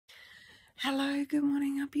Hello, good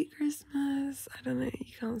morning, happy Christmas. I don't know,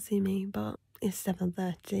 you can't see me, but it's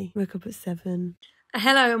 7:30. Woke up at 7.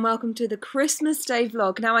 Hello and welcome to the Christmas Day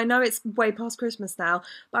vlog. Now I know it's way past Christmas now,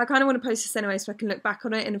 but I kind of want to post this anyway so I can look back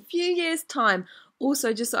on it in a few years' time.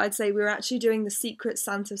 Also, just so I'd say, we're actually doing the Secret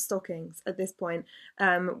Santa stockings at this point,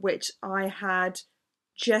 which I had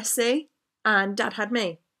Jessie and Dad had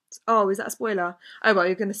me. Oh, is that a spoiler? Oh well,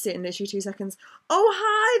 you're going to see it in literally 2 seconds. Oh,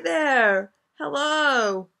 hi there!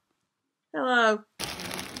 Hello! Hello.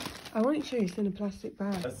 I want you to show you, it's in a plastic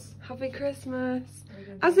bag. Yes. Happy Christmas.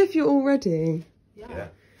 As if you're all ready. Yeah.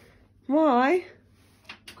 Why?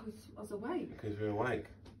 Because I was awake. Because we're awake.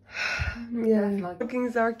 Yeah.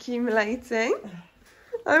 Bookings are accumulating.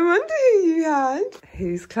 I wonder who you had.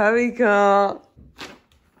 Who's Chloe got?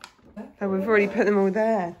 Oh, we've already put them all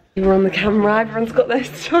there. You're on the camera, everyone's got their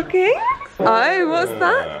stockings. Oh, what's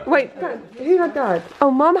that? Wait, who had Dad? Oh,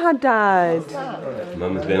 Mum had Dad.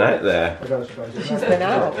 Mum's been out there. She's been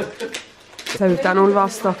out. So we've done all of our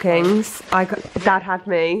stockings. Dad had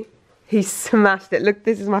me. He smashed it. Look,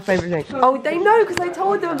 this is my favourite thing. Oh, they know because I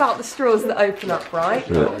told them about the straws that open up, right?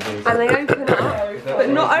 Yeah. And they open up, but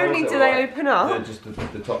not only do they open up. Just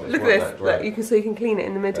the top. Look at this. Look, you can so you can clean it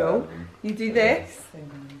in the middle. You do this,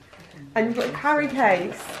 and you've got a carry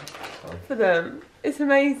case for them. It's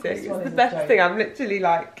amazing. It's the best thing. I'm literally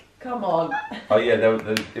like, come on. Oh yeah,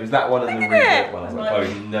 it was that one and the rebuilt one. Oh,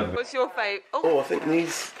 never. What's your favourite? Oh, I think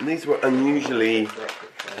these were unusually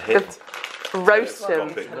hit. Roasting.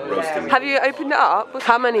 Have you opened it up?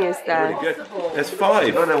 How many is there? Really good. There's 5.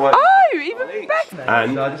 I don't know why. Oh, even better.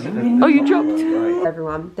 And oh, you dropped.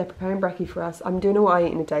 Everyone, they're preparing brekkie for us. I'm doing a what I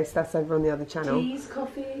eat in a day, so that's over on the other channel. Teas,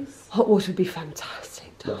 coffees. Hot water would be fantastic.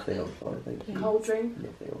 Nothing on fine, thank you. Cold drink.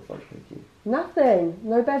 Nothing on fine, thank you. Nothing.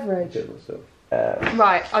 No beverage.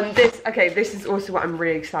 Right, on this, okay, this is also what I'm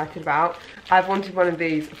really excited about. I've wanted one of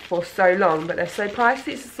these for so long, but they're so pricey.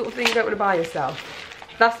 It's the sort of thing you don't want to buy yourself.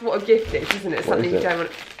 That's what a gift is, isn't it? Something you don't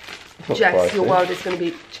want to... Jess, your world is going to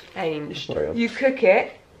be changed. You cook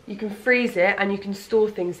it, you can freeze it, and you can store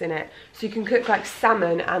things in it. So you can cook like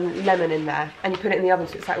salmon and lemon in there, and you put it in the oven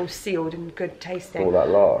so it's like all sealed and good tasting. All that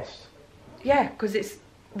lasts? Yeah, because it's...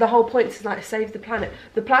 The whole point is like save the planet.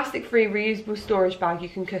 The plastic-free reusable storage bag you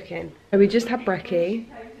can cook in. So we just had brekkie,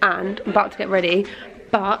 and I'm about to get ready,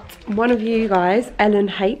 but one of you guys, Ellen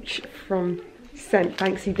H from sent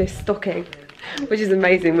Banksy this stocking, which is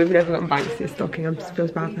amazing. We've never gotten Banksy a stocking. I'm just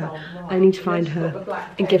feels bad for her. I need to find her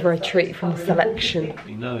and give her a treat from the selection.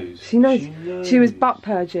 She knows. She knows. She was butt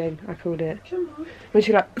purging, I called it. When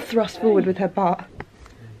she like thrust forward with her butt.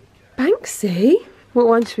 Banksy? What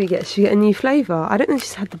one should we get? Should we get a new flavour? I don't know if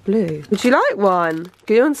she's had the blue. Would you like one?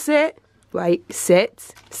 Go on, sit. Wait,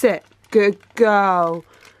 sit. Sit. Good girl.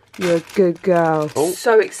 You're a good girl. Oh.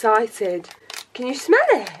 So excited. Can you smell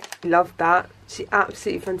it? Love that. She's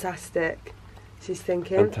absolutely fantastic. She's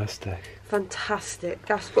thinking. Fantastic. Fantastic.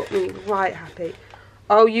 That's got me right happy.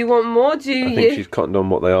 Oh, you want more, do you? I think she's cottoned on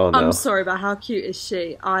what they are now. I'm sorry, but how cute is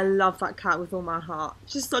she? I love that cat with all my heart.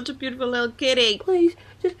 She's such a beautiful little kitty. Please,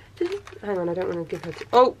 just hang on, I don't want to give her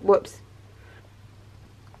oh, whoops.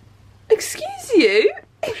 Excuse you?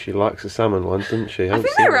 She likes the salmon ones, doesn't she? I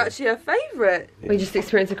think they were actually her favourite. Yeah. We just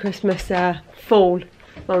experienced a Christmas fall,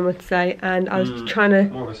 one would say, and I was trying to...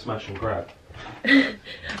 More of a smash and grab. I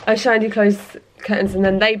was trying to close curtains and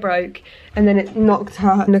then they broke and then it knocked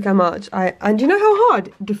her. Look how much and do you know how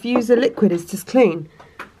hard diffuser liquid is to clean?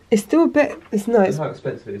 It's still a bit, it's nice. How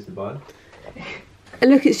expensive it is to buy. And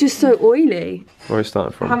look, it's just so oily. Where are you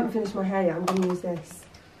starting from? I haven't finished my hair yet, I'm going to use this.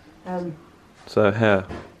 So hair?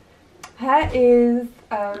 Hair is...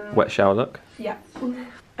 wet shower look? Yeah.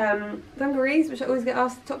 Dungarees, which I always get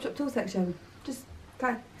asked Top Shop tool section. Just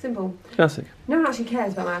okay, simple. Classic. No one actually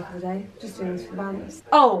cares about my outfit today. Just doing this for bands.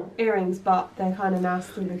 Oh, earrings, but they're kind of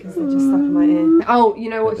nasty because they're just stuck in my ear. Oh, you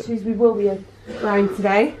know what shoes we will be wearing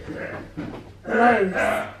today? Those.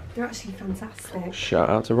 They're actually fantastic. Shout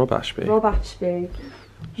out to Rob Ashby. Rob Ashby.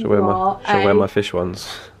 Shall wear my fish ones.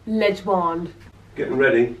 Legend. Getting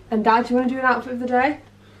ready. And Dad, do you want to do an outfit of the day?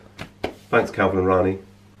 Thanks, Calvin and Rani.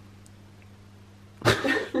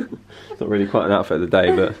 It's not really quite an outfit of the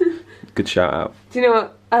day, but good shout out. Do you know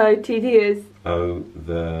what OOTD is?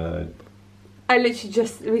 I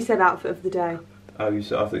literally we said outfit of the day. Oh, you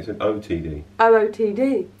said, I thought you said OTD.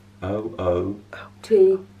 OOTD.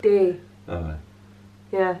 OOTD. Oh.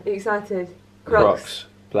 Yeah, are you excited? Crocs,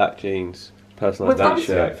 black jeans, personalised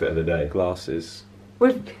outfit of the day, glasses.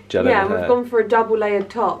 We've gone for a double layered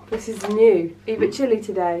top. This is new. Are you a bit chilly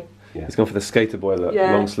today? Yeah. He's gone for the skater boy look,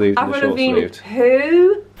 long sleeved and the short sleeved.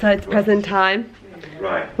 Who? So it's present time.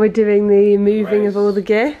 Right. We're doing the moving of all the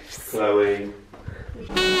gifts. Chloe.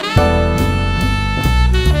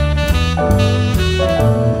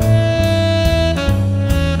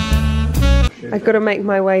 I've got to make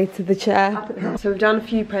my way to the chair. So we've done a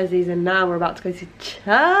few prezzies and now we're about to go to church.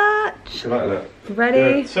 I like that.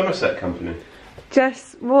 Ready? Somerset Company.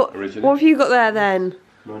 Jess, what have you got there then?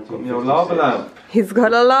 Got me a lava lamp. He's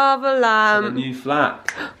got a lava A lamp. new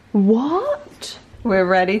flat. What? We're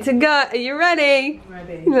ready to go. Are you ready?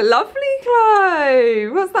 Ready. Lovely, Chloe.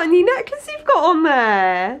 What's that new necklace you've got on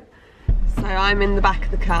there? So I'm in the back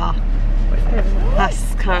of the car.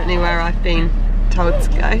 That's currently where I've been told to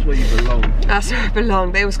go. That's where you belong. That's where I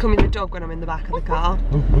belong. They always call me the dog when I'm in the back of the car.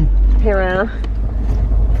 Here I am.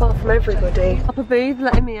 Far from everybody. Papa Booth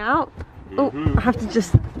letting me out. Oh, I have to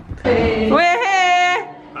just... We're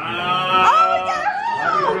here! Oh,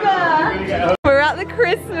 yeah! We're at the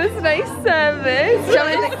Christmas Day service.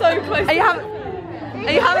 So close. Are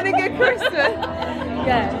you having a good Christmas?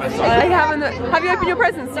 Yeah. Have you opened your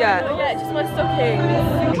presents yet? Yeah, just my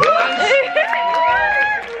stockings.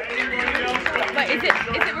 Wait, is it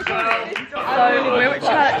recorded? So we're at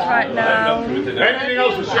church right now, and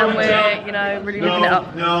we're, you know, really living it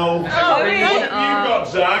up. No. Really living it What have you got,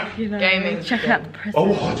 Zach? You know, gaming. Checking out the presents. Oh,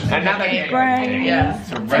 what? Another Great. Yeah.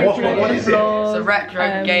 What is it? It's a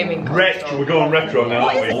retro gaming console. Retro. We're going retro now,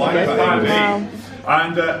 aren't we? Like that, Wow. indeed.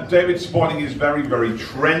 And David's spotting is very, very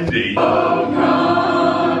trendy.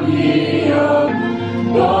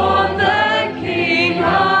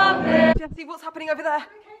 Jesse, what's happening over there?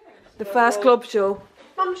 The first globule.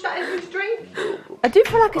 Mum, should I have a drink? I do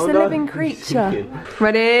feel like it's a living creature.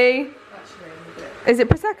 Ready? Is it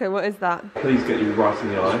Prosecco? What is that? Please get you right in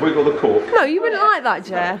the eye. Wiggle the cork. No, you wouldn't like that,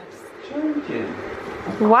 Jer. Joking.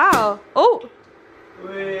 Wow. Oh.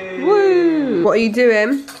 Woo. What are you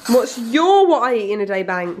doing? What's your what I eat in a day,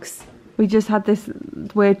 Banks? We just had this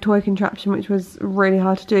weird toy contraption which was really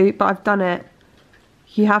hard to do, but I've done it.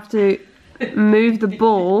 You have to move the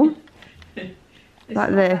ball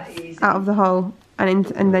like this out of the hole and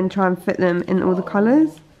then try and fit them in all the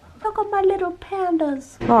colours. Look at my little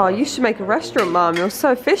pandas. Oh, you should make a restaurant, Mum. You're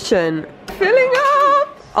so efficient. Filling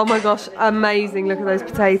up. Oh my gosh, amazing. Look at those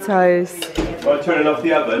potatoes. Right, turning off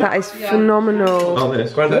the oven. That is phenomenal. Oh,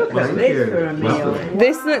 this. Grandad.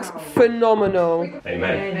 This looks phenomenal.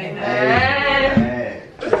 Amen.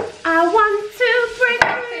 I want to break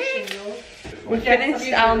free. We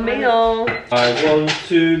finished our meal. I want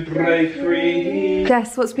to break free.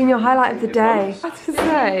 Jess, what's been your highlight of the day? What to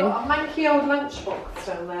say? A manky old lunchbox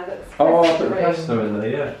down there that's... Oh, I put pesto in there,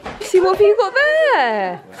 yeah. See, what have you got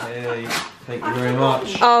there? Hey, thank you very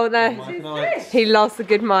much. Oh, there. Mike and Ike. He loves a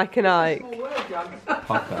good Mike and Ike.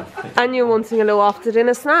 Pucker. And you're wanting a little after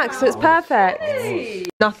dinner snack, so it's perfect.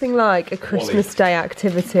 Nothing like a Christmas Day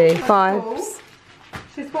activity. Vibes.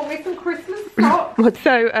 She's bought me some Christmas socks.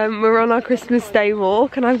 So we're on our Christmas Day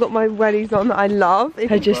walk and I've got my wellies on that I love.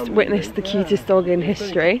 I just witnessed the cutest dog in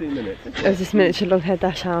history. It was this miniature long-haired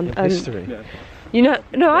dachshund. History. You know,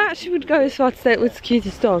 no, I actually would go as far to say it was the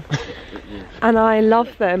cutest dog. And I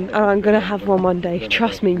love them and I'm going to have one day.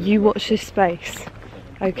 Trust me, you watch this space.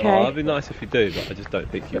 Okay? Oh, that'd be nice if you do, but I just don't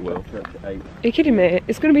think you will. Are you kidding me?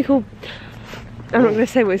 It's going to be called... I'm not going to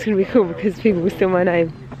say what it's going to be called because people will steal my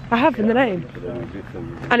name. I have in the name.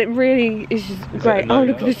 And it really is just great. Oh,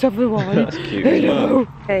 look at this other one. That's cute as well.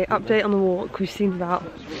 Okay, update on the walk. We've seen about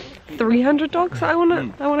 300 dogs that I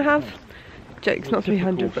want to have. Joke's not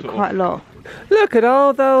 300, but quite a lot. Look at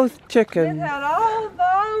all those chickens. Look at all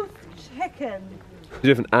those chickens.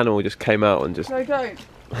 If an animal just came out and just... No, don't.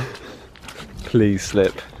 Please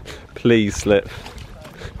slip. Please slip.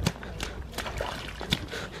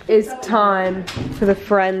 It's time for the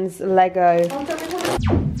Friends Lego.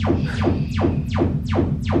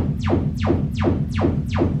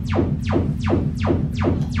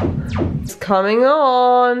 It's coming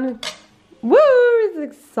on. Woo! It's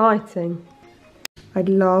exciting. I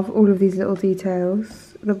love all of these little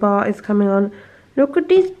details. The bar is coming on. Look at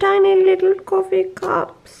these tiny little coffee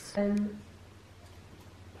cups.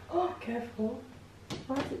 Oh, careful.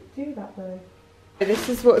 Why does it do that though? This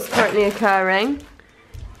is what's currently occurring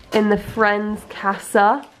in the Friends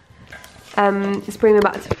Casa. It's bringing me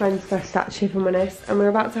back to Friends first statue, if I'm honest. And we're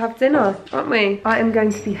about to have dinner, aren't we? I am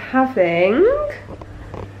going to be having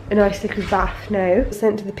a nice little bath now.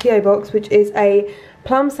 Sent to the PO box, which is a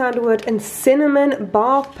plum sandalwood and cinnamon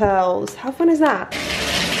bar pearls. How fun is that?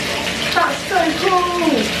 That's so cool!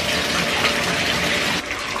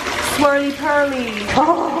 Swirly pearly.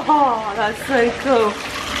 Oh, that's so cool.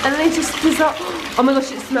 And then it just dissolve. Oh my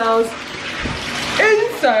gosh, it smells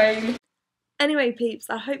insane. Anyway, peeps,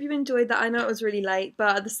 I hope you enjoyed that. I know it was really late,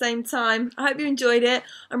 but at the same time, I hope you enjoyed it.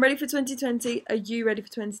 I'm ready for 2020. Are you ready for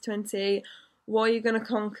 2020? What are you going to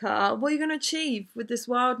conquer? What are you going to achieve with this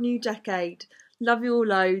wild new decade? Love you all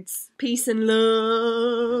loads. Peace and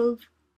love.